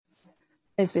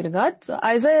Praise be to God. So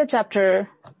Isaiah chapter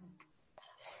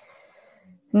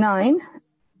 9, and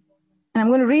I'm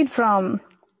going to read from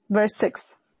verse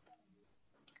 6.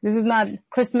 This is not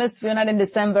Christmas, we're not in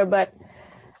December, but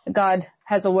God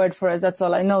has a word for us, that's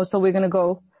all I know. So we're going to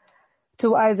go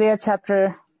to Isaiah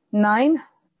chapter 9,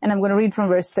 and I'm going to read from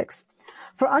verse 6.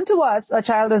 For unto us a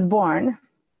child is born,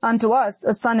 unto us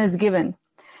a son is given,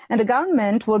 and the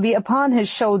government will be upon his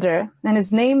shoulder, and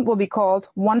his name will be called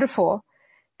Wonderful,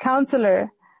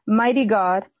 Counselor, Mighty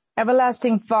God,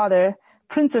 Everlasting Father,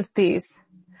 Prince of Peace.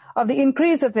 Of the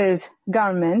increase of his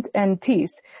government and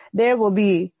peace, there will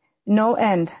be no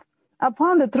end.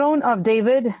 Upon the throne of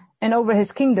David and over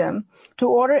his kingdom, to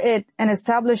order it and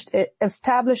establish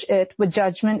it with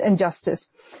judgment and justice.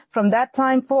 From that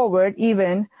time forward,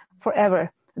 even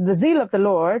forever, the zeal of the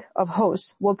Lord of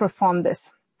hosts will perform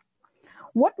this.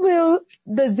 What will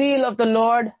the zeal of the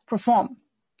Lord perform?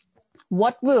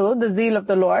 What will the zeal of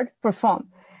the Lord perform?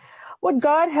 What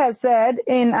God has said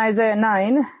in Isaiah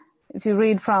 9, if you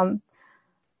read from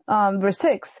verse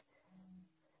 6,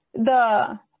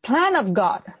 the plan of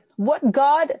God, what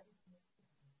God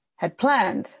had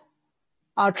planned,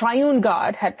 our triune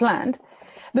God had planned,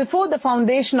 before the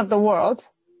foundation of the world,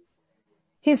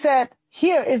 he said,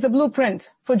 here is the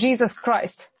blueprint for Jesus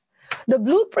Christ. The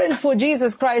blueprint for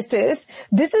Jesus Christ is,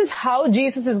 this is how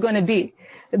Jesus is going to be.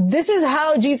 This is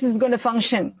how Jesus is going to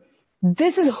function.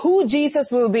 This is who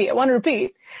Jesus will be. I want to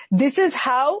repeat. This is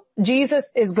how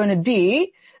Jesus is going to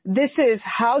be. This is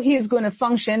how he is going to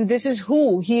function. This is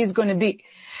who he is going to be.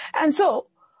 And so,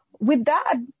 with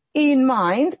that in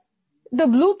mind, the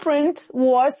blueprint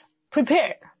was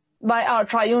prepared by our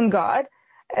triune God,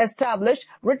 established,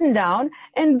 written down,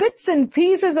 and bits and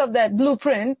pieces of that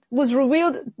blueprint was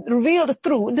revealed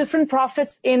through different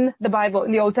prophets in the Bible,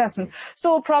 in the Old Testament.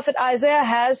 So prophet Isaiah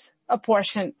has a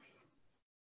portion.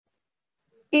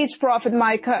 Each prophet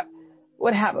Micah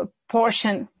would have a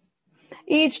portion.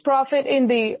 Each prophet in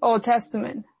the Old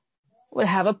Testament would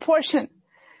have a portion.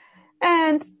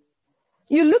 And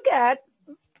you look at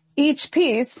each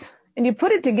piece and you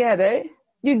put it together,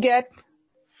 you get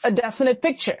a definite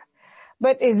picture.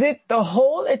 But is it the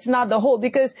whole? It's not the whole,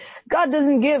 because God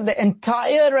doesn't give the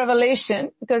entire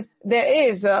revelation, because there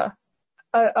is a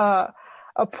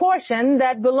portion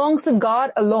that belongs to God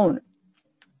alone.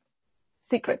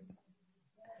 Secret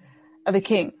of the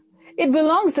king. It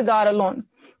belongs to God alone.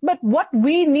 But what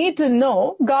we need to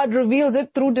know, God reveals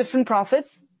it through different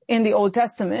prophets in the Old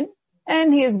Testament,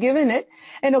 and he has given it.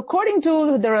 And according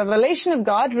to the revelation of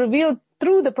God revealed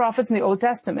through the prophets in the Old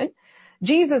Testament,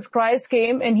 Jesus Christ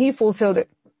came and he fulfilled it.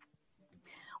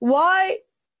 Why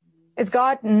is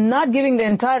God not giving the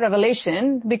entire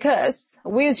revelation? Because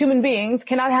we as human beings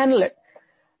cannot handle it.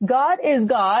 God is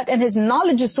God and his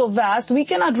knowledge is so vast, we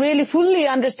cannot really fully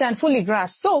understand, fully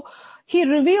grasp. So he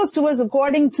reveals to us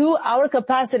according to our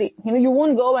capacity. You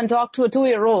won't go and talk to a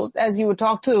 2-year-old as you would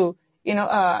talk to,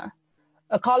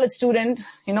 a college student,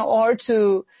 or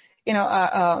to,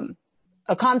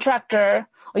 a contractor,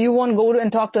 or you won't go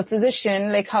and talk to a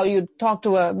physician like how you talk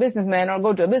to a businessman, or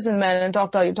go to a businessman and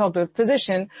talk to how you talk to a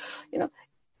physician.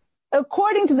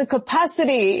 According to the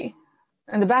capacity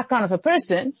and the background of a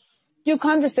person, you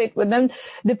conversate with them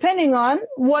depending on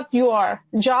what your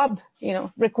job,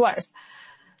 requires.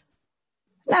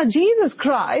 Now, Jesus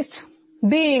Christ,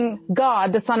 being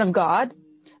God, the Son of God,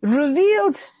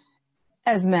 revealed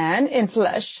as man in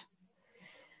flesh,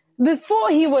 before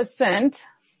he was sent,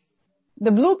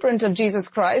 the blueprint of Jesus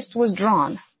Christ was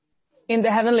drawn in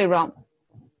the heavenly realm.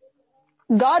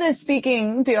 God is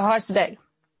speaking to your hearts today.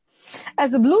 As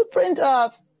the blueprint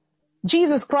of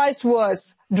Jesus Christ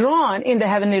was drawn in the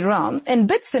heavenly realm, and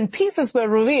bits and pieces were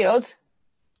revealed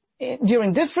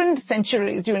during different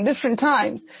centuries, during different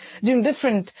times, during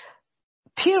different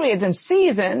periods and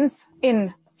seasons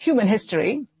in human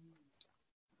history,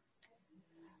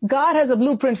 God has a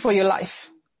blueprint for your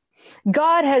life.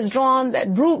 God has drawn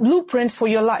that blueprint for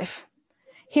your life.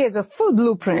 He has a full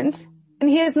blueprint, and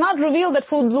he has not revealed that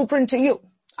full blueprint to you.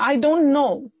 I don't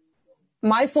know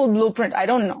my full blueprint. I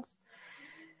don't know.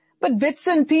 But bits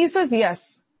and pieces,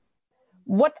 yes.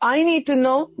 What I need to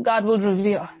know, God will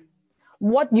reveal.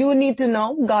 What you need to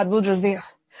know, God will reveal.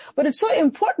 But it's so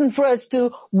important for us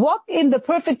to walk in the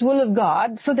perfect will of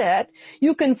God so that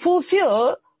you can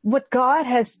fulfill what God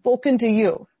has spoken to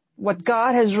you, what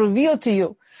God has revealed to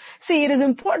you. See, it is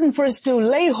important for us to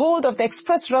lay hold of the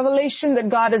express revelation that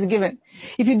God has given.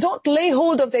 If you don't lay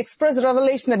hold of the express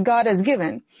revelation that God has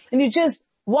given, and you just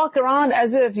walk around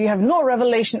as if you have no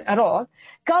revelation at all,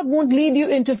 God won't lead you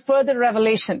into further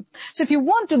revelation. So if you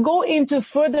want to go into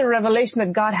further revelation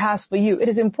that God has for you, it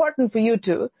is important for you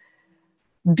to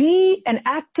Be an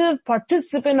active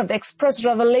participant of the express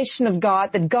revelation of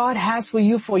God that God has for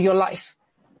you for your life.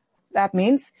 That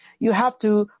means you have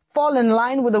to fall in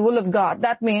line with the will of God.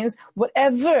 That means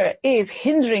whatever is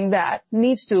hindering that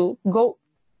needs to go.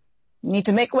 You need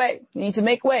to make way. You need to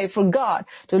make way for God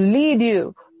to lead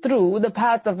you through the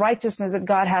paths of righteousness that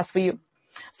God has for you.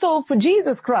 So for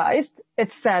Jesus Christ,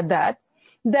 it's said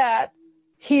that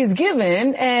he is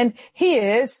given and he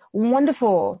is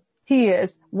wonderful. He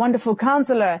is wonderful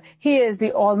counselor. He is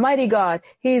the Almighty God.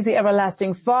 He is the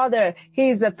everlasting Father.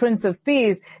 He is the Prince of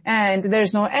Peace, and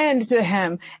there's no end to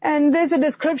him. And there's a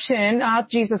description of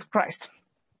Jesus Christ,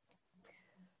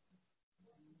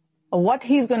 what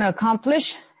he's going to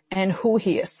accomplish and who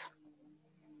he is.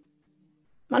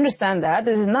 Understand that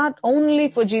this is not only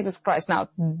for Jesus Christ. Now,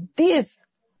 these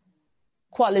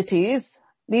qualities,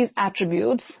 these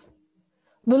attributes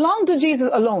belong to Jesus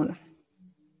alone.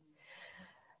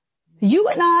 You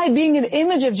and I, being in the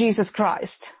image of Jesus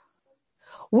Christ,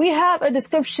 we have a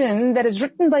description that is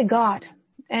written by God.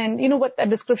 And you know what that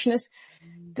description is?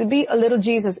 To be a little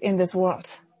Jesus in this world.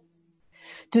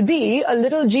 To be a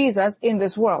little Jesus in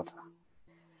this world.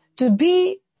 To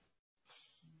be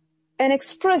an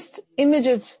expressed image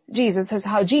of Jesus, as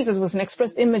how Jesus was an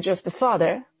expressed image of the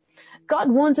Father.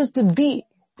 God wants us to be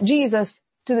Jesus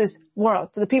to this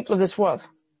world, to the people of this world.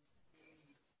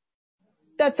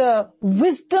 That the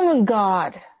wisdom of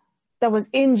God that was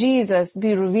in Jesus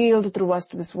be revealed through us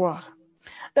to this world.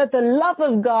 That the love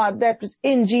of God that was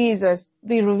in Jesus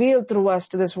be revealed through us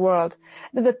to this world.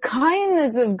 That the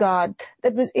kindness of God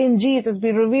that was in Jesus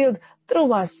be revealed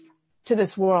through us to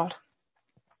this world.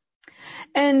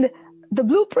 And the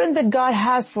blueprint that God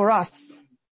has for us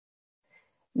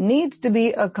needs to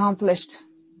be accomplished.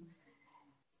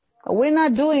 We're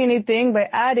not doing anything by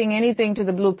adding anything to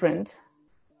the blueprint.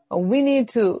 We need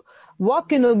to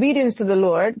walk in obedience to the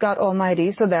Lord, God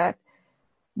Almighty, so that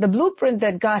the blueprint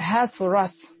that God has for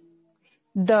us,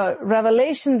 the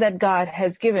revelation that God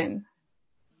has given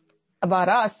about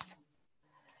us,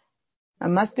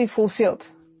 must be fulfilled.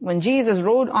 When Jesus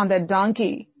rode on that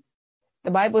donkey,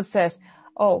 the Bible says,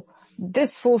 oh,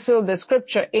 this fulfilled the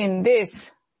scripture in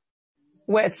this,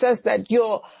 where it says that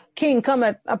your king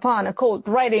cometh upon a colt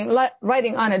riding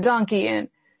on a donkey and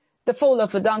the foal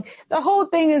of a donkey. The whole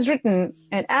thing is written,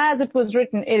 and as it was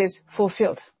written, it is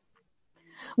fulfilled.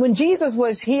 When Jesus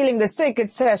was healing the sick,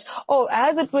 it says, oh,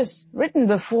 as it was written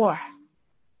before,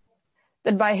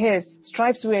 that by his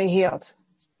stripes we are healed.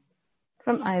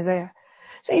 From Isaiah.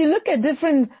 So you look at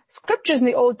different scriptures in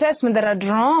the Old Testament that are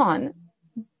drawn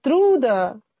through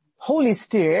the Holy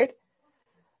Spirit,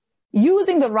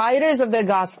 using the writers of the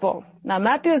gospel. Now,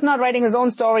 Matthew is not writing his own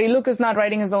story. Luke is not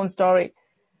writing his own story.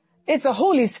 It's the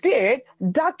Holy Spirit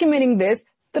documenting this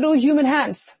through human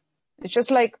hands. It's just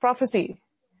like prophecy.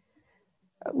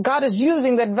 God is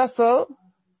using that vessel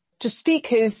to speak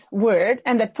his word,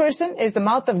 and that person is the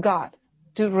mouth of God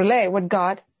to relay what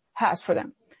God has for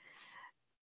them.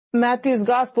 Matthew's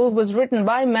gospel was written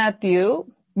by Matthew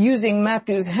using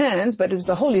Matthew's hands, but it was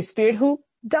the Holy Spirit who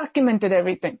documented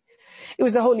everything. It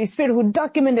was the Holy Spirit who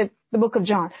documented the book of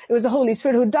John. It was the Holy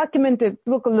Spirit who documented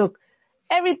the book of Luke.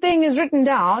 Everything is written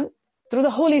down through the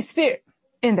Holy Spirit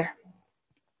in there.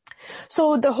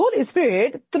 So the Holy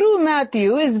Spirit, through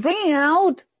Matthew, is bringing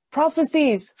out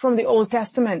prophecies from the Old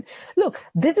Testament. Look,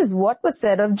 this is what was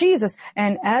said of Jesus.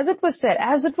 And as it was said,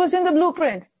 as it was in the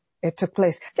blueprint, it took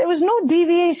place. There was no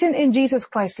deviation in Jesus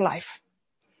Christ's life.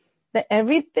 That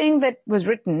everything that was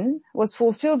written was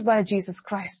fulfilled by Jesus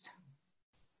Christ.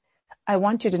 I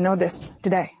want you to know this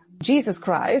today. Jesus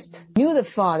Christ knew the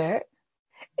Father,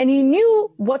 and he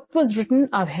knew what was written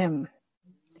of him.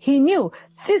 He knew,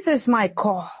 this is my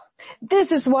call.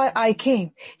 This is why I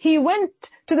came. He went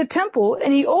to the temple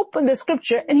and he opened the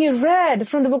scripture and he read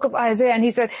from the book of Isaiah, and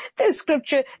he said, this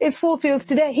scripture is fulfilled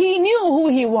today. He knew who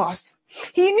he was.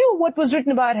 He knew what was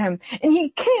written about him, and he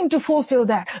came to fulfill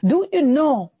that. Do you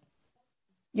know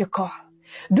your call?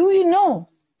 Do you know?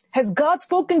 Has God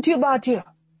spoken to you about you?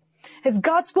 Has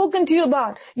God spoken to you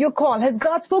about your call? Has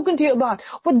God spoken to you about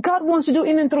what God wants to do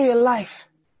in and through your life?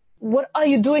 What are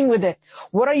you doing with it?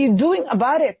 What are you doing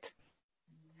about it?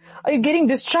 Are you getting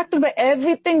distracted by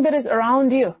everything that is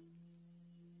around you?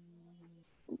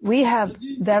 We have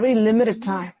very limited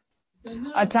time.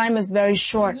 Our time is very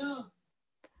short.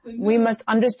 We must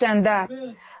understand that.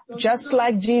 Just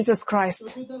like Jesus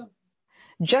Christ.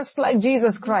 Just like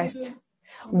Jesus Christ.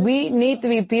 We need to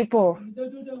be people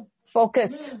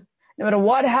focused. No matter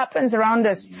what happens around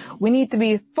us, we need to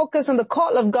be focused on the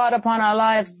call of God upon our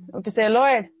lives. To say,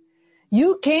 Lord,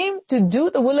 you came to do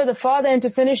the will of the Father and to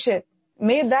finish it.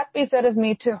 May that be said of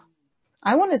me too.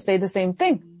 I want to say the same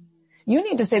thing. You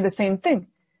need to say the same thing.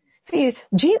 See,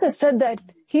 Jesus said that.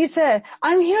 He said,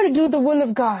 I'm here to do the will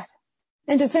of God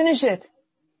and to finish it.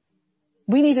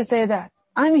 We need to say that.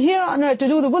 I'm here on earth to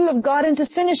do the will of God and to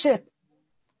finish it.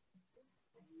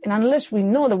 And unless we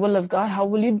know the will of God, how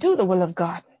will you do the will of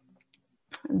God?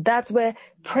 That's where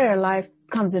prayer life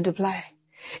comes into play.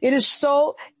 It is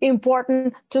so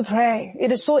important to pray.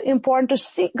 It is so important to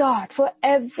seek God for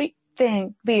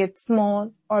everything, be it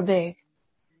small or big,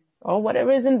 or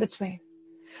whatever is in between.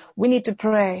 We need to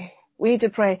pray. We need to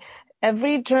pray.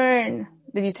 Every turn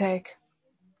that you take,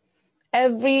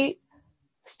 every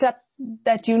step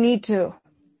that you need to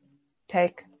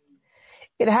take,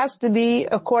 it has to be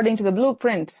according to the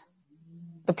blueprint,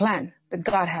 the plan that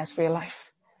God has for your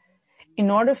life.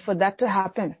 In order for that to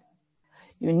happen,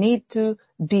 you need to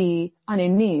be on your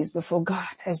knees before God,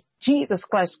 as Jesus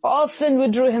Christ often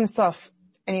withdrew himself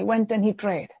and he went and he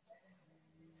prayed.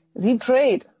 As he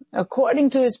prayed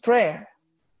according to his prayer,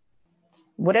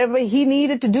 whatever he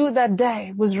needed to do that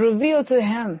day was revealed to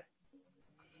him,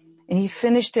 and he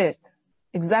finished it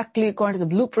exactly according to the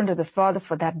blueprint of the Father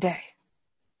for that day.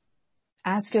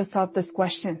 Ask yourself this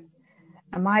question: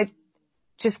 am I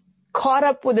just caught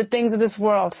up with the things of this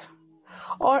world,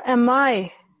 or am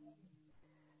I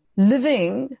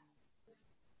living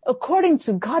according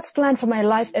to God's plan for my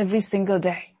life every single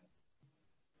day?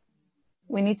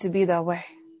 We need to be that way.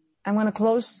 I'm going to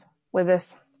close with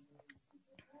this.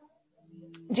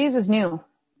 Jesus knew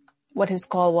what his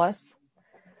call was.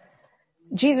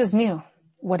 Jesus knew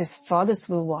what his Father's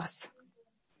will was.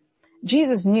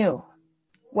 Jesus knew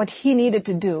what he needed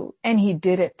to do, and he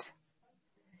did it.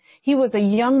 He was a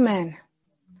young man,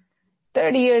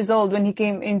 30 years old when he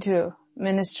came into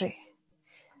ministry.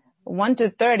 1 to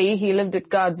 30, he lived it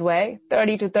God's way.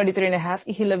 30 to 33 and a half,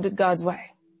 he lived it God's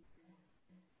way.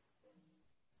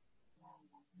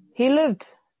 He lived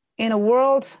in a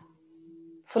world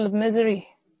full of misery,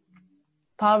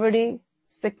 poverty,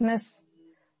 sickness,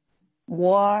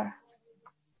 war,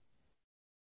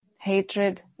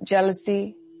 hatred,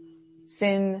 jealousy,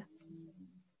 sin,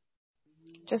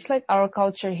 just like our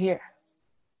culture here.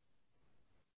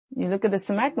 You look at the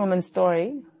Samaritan woman's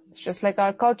story, it's just like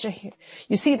our culture here.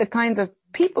 You see the kinds of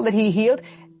people that he healed,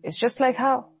 it's just like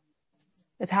how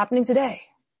it's happening today.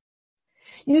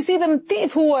 You see the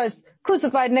thief who was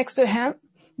crucified next to him,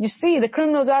 you see the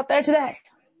criminals out there today.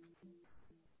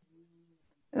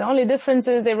 The only difference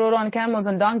is they rode on camels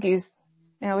and donkeys,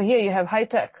 and over here you have high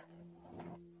tech.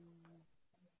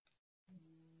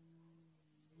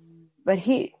 But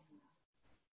he,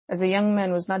 as a young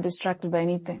man, was not distracted by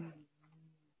anything.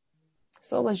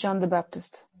 So was John the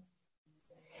Baptist.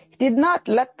 He did not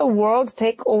let the world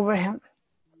take over him.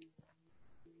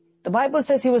 The Bible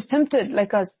says he was tempted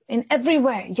like us in every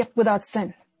way, yet without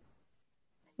sin.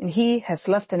 And he has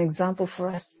left an example for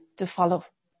us to follow.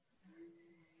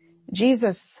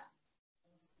 Jesus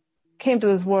came to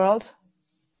this world,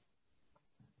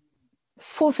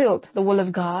 fulfilled the will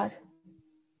of God,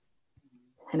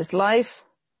 and his life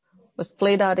was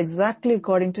played out exactly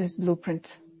according to his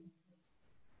blueprint.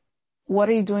 What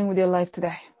are you doing with your life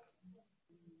today?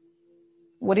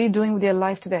 What are you doing with your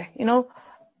life today? You know,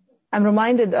 I'm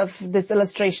reminded of this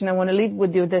illustration. I want to leave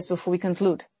with you this before we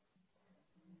conclude.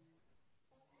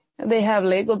 They have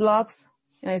Lego blocks,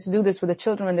 and I used to do this with the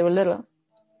children when they were little.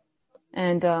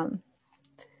 And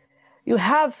you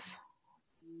have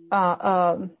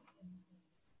little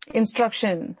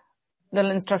instruction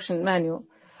manual,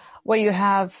 where you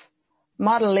have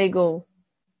model Lego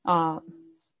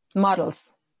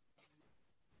models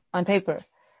on paper.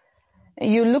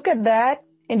 And you look at that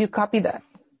and you copy that.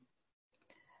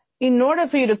 In order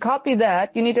for you to copy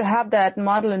that, you need to have that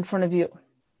model in front of you.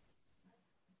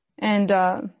 And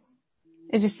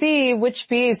as you see which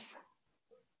piece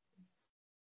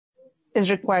is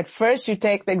required, first you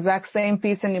take the exact same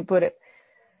piece and you put it.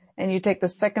 And you take the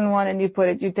second one and you put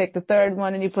it. You take the third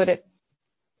one and you put it.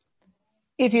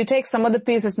 If you take some other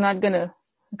piece, it's not going to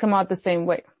come out the same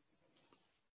way.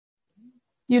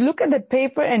 You look at that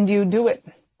paper and you do it.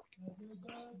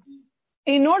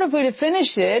 In order for you to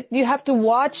finish it, you have to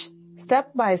watch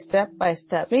step by step by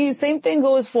step. The same thing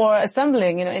goes for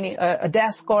assembling, a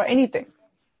desk or anything.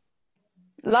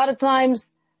 A lot of times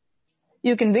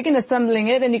you can begin assembling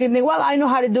it and you can think, well, I know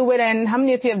how to do it. And how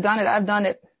many of you have done it? I've done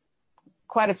it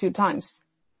quite a few times.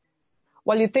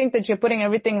 Well, you think that you're putting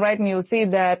everything right, and you'll see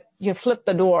that you flipped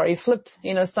the door, you flipped,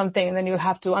 something, and then you'll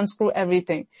have to unscrew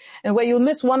everything. And where you'll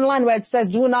miss one line where it says,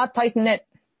 do not tighten it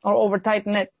or over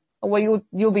tighten it, or where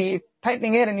you'll be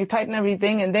tightening it and you tighten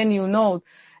everything, and then you'll know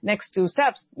next 2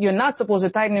 steps, you're not supposed to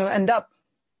tighten, you end up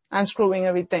unscrewing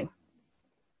everything.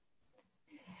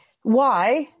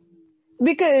 Why?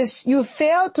 Because you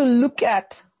fail to look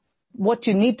at what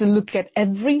you need to look at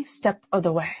every step of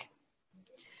the way.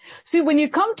 See, when you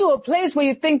come to a place where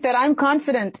you think that I'm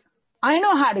confident, I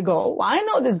know how to go, I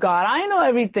know this God, I know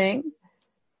everything,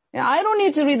 I don't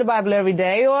need to read the Bible every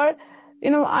day, or,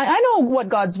 I know what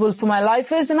God's will for my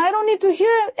life is, and I don't need to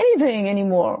hear anything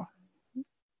anymore.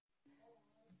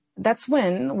 That's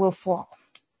when we'll fall.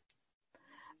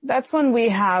 That's when we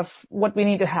have what we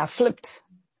need to have flipped.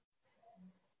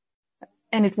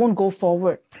 And it won't go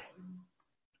forward.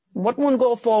 What won't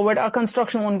go forward? Our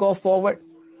construction won't go forward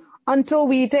until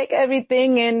we take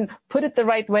everything and put it the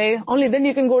right way. Only then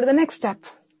you can go to the next step.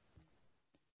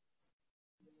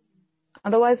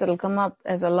 Otherwise, it'll come up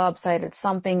as a lopsided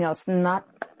something else, not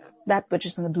that which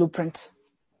is in the blueprint.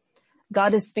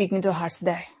 God is speaking to our hearts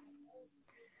today.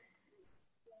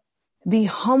 Be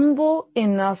humble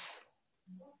enough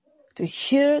to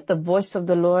hear the voice of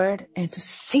the Lord and to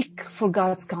seek for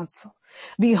God's counsel.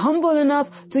 Be humble enough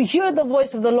to hear the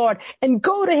voice of the Lord and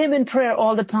go to Him in prayer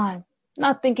all the time.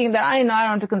 Not thinking that I don't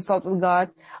have to consult with God.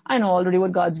 I know already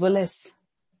what God's will is.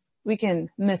 We can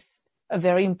miss a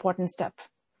very important step.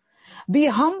 Be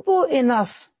humble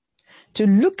enough to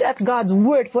look at God's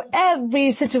word for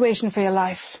every situation for your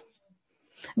life.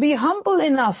 Be humble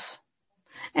enough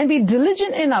and be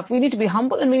diligent enough. We need to be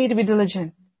humble and we need to be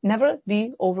diligent. Never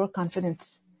be overconfident.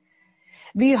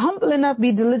 Be humble enough,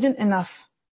 be diligent enough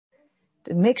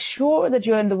to make sure that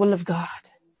you're in the will of God.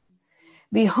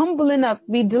 Be humble enough,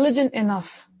 be diligent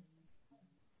enough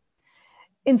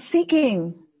in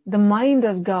seeking the mind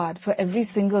of God for every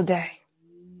single day.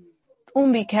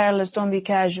 Don't be careless, don't be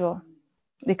casual,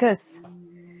 because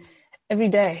every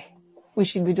day we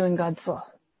should be doing God's will.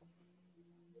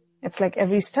 It's like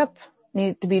every step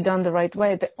needs to be done the right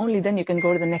way. Only then you can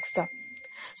go to the next step.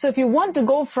 So if you want to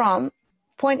go from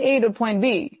point A to point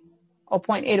B or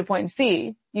point A to point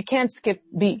C, you can't skip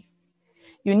B.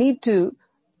 You need to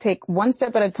take one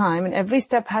step at a time, and every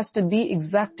step has to be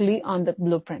exactly on the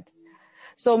blueprint.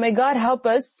 So may God help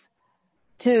us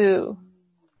to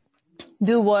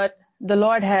do what the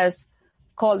Lord has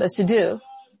called us to do.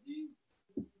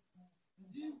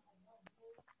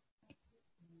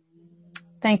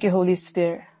 Thank you, Holy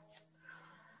Spirit.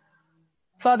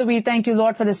 Father, we thank you,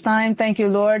 Lord, for this time. Thank you,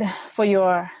 Lord, for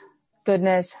your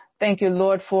goodness. Thank you,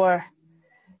 Lord, for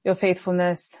your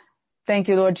faithfulness. Thank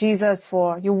you, Lord Jesus,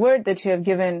 for your word that you have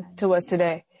given to us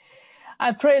today.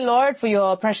 I pray, Lord, for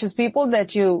your precious people,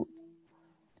 that you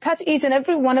touch each and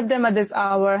every one of them at this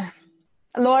hour.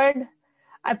 Lord,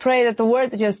 I pray that the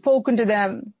word that you have spoken to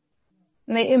them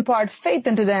may impart faith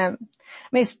into them,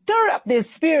 may stir up their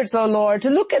spirits, O Lord, to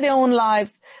look at their own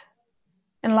lives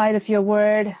in light of your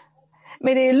word.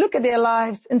 May they look at their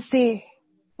lives and see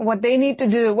what they need to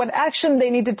do, what action they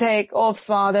need to take. Oh,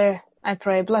 Father, I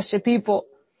pray, bless your people.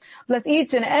 Bless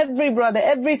each and every brother,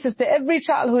 every sister, every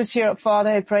child who is here, Father.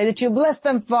 I pray that you bless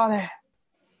them, Father.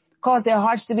 Cause their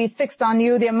hearts to be fixed on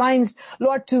you, their minds,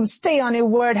 Lord, to stay on your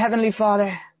word, Heavenly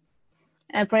Father.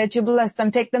 I pray that you bless them,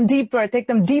 take them deeper,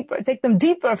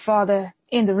 Father,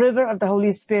 in the river of the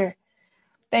Holy Spirit.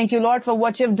 Thank you, Lord, for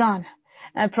what you've done.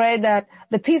 I pray that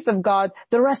the peace of God,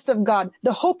 the rest of God,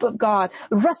 the hope of God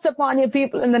rest upon your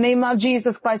people in the name of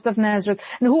Jesus Christ of Nazareth.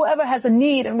 And whoever has a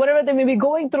need and whatever they may be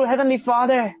going through, Heavenly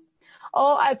Father,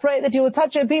 oh, I pray that you will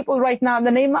touch your people right now in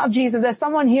the name of Jesus. There's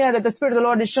someone here that the Spirit of the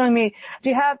Lord is showing me. Do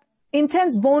you have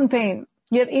intense bone pain?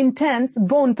 You have intense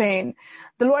bone pain.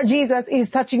 The Lord Jesus is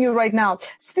touching you right now.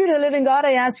 Spirit of the living God,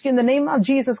 I ask you in the name of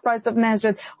Jesus Christ of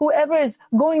Nazareth, whoever is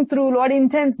going through, Lord,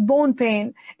 intense bone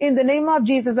pain, in the name of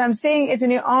Jesus, I'm saying it's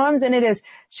in your arms and it is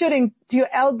shooting to your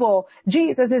elbow.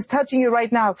 Jesus is touching you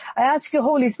right now. I ask you,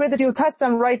 Holy Spirit, that you touch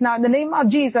them right now in the name of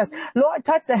Jesus. Lord,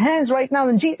 touch the hands right now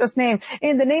in Jesus' name.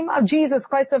 In the name of Jesus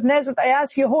Christ of Nazareth, I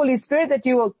ask you, Holy Spirit, that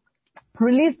you will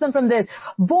release them from this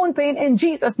bone pain in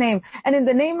Jesus' name. And in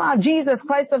the name of Jesus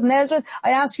Christ of Nazareth,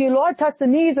 I ask you, Lord, touch the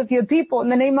knees of your people in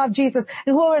the name of Jesus.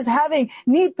 And whoever is having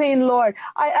knee pain, Lord,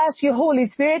 I ask you, Holy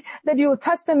Spirit, that you will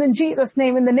touch them in Jesus'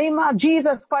 name. In the name of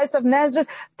Jesus Christ of Nazareth,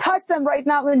 touch them right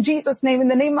now in Jesus' name. In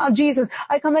the name of Jesus,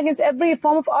 I come against every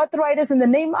form of arthritis in the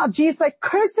name of Jesus. I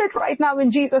curse it right now in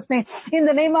Jesus' name. In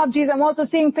the name of Jesus, I'm also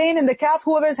seeing pain in the calf.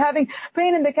 Whoever is having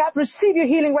pain in the calf, receive your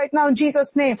healing right now in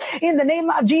Jesus' name. In the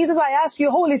name of Jesus, I ask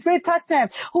you, Holy Spirit, touch them.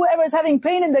 Whoever is having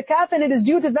pain in the calf and it is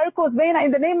due to varicose vein,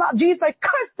 in the name of Jesus, I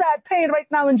curse that pain right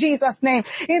now in Jesus' name.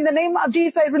 In the name of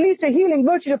Jesus, I release your healing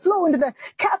virtue to flow into the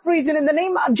calf region in the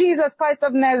name of Jesus Christ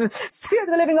of Nazareth. Spirit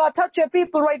of the living God, touch your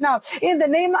people right now. In the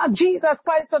name of Jesus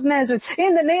Christ of Nazareth.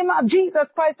 In the name of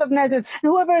Jesus Christ of Nazareth. And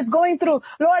whoever is going through,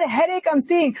 Lord, headache, I'm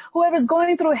seeing. Whoever is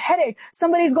going through headache,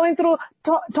 somebody's going through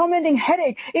tormenting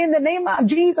headache. In the name of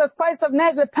Jesus Christ of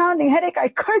Nazareth, pounding headache, I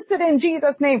curse it in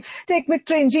Jesus' name. Take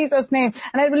victory in Jesus' name.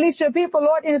 And I release your people,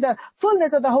 Lord, into the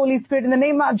fullness of the Holy Spirit in the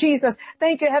name of Jesus.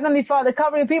 Thank you, Heavenly Father.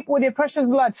 Cover your people with your precious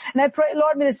blood. And I pray,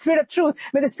 Lord, may the Spirit of truth,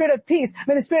 may the Spirit of peace,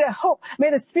 may the Spirit of hope, may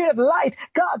the Spirit of light,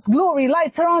 God's glory,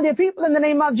 light surround your people in the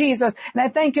name of Jesus. And I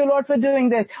thank you, Lord, for doing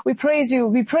this. We praise you,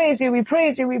 we praise you, we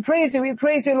praise you, we praise you, we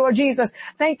praise you, Lord Jesus.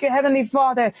 Thank you, Heavenly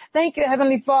Father. Thank you,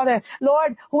 Heavenly Father.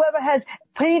 Lord, whoever has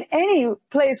pain any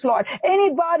place, Lord,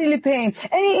 any bodily pain,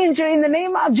 any injury, in the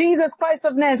name of Jesus Christ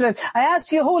of Nazareth, I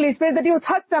ask you, Holy Spirit, that you'll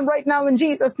touch them right now in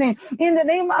Jesus' name. In the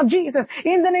name of Jesus,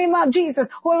 in the name of Jesus,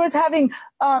 whoever is having,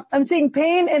 I'm seeing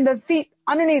pain in the feet,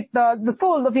 underneath the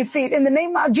sole of your feet. In the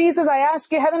name of Jesus, I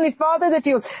ask you, Heavenly Father, that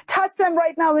you touch them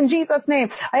right now in Jesus' name.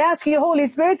 I ask you, Holy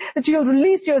Spirit, that you'll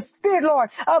release your Spirit,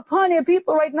 Lord, upon your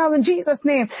people right now in Jesus'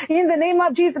 name. In the name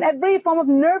of Jesus, every form of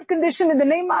nerve condition, in the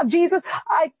name of Jesus,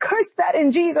 I curse that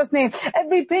in Jesus' name.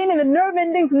 Every pain in the nerve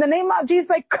endings, in the name of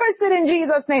Jesus, I curse it in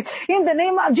Jesus' name. In the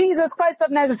name of Jesus Christ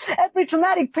of Nazareth, every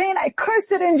traumatic pain, I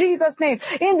curse it in Jesus' name.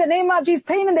 In the name of Jesus,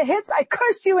 pain in the hips, I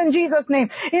curse you in Jesus' name.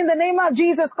 In the name of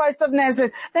Jesus Christ of Nazareth.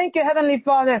 Thank you, Heavenly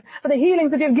Father, for the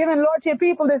healings that you've given, Lord, to your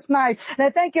people this night. And I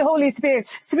thank you, Holy Spirit.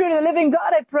 Spirit of the living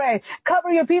God, I pray.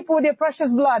 Cover your people with your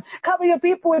precious blood. Cover your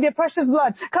people with your precious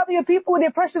blood. Cover your people with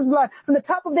your precious blood. From the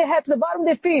top of their head to the bottom of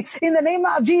their feet. In the name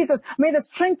of Jesus, may the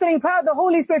strengthening power of the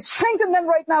Holy Spirit strengthen them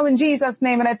right now in Jesus'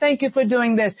 name. And I thank you for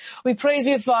doing this. We praise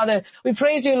you, Father. We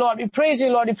praise you, Lord. We praise you,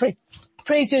 Lord. We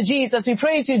praise you, Jesus. We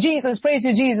praise you, Jesus. Praise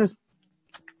you, Jesus.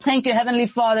 Thank you, Heavenly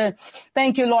Father.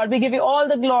 Thank you, Lord. We give you all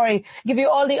the glory, give you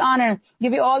all the honor,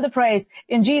 give you all the praise.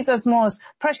 In Jesus' most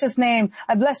precious name,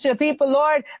 I bless your people,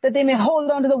 Lord, that they may hold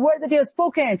on to the word that you have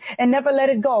spoken and never let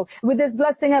it go. With this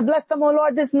blessing, I bless them, O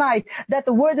Lord, this night, that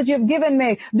the word that you have given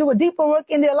may do a deeper work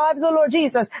in their lives, O Lord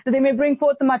Jesus, that they may bring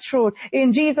forth much fruit.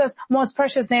 In Jesus' most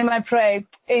precious name I pray.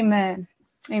 Amen.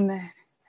 Amen.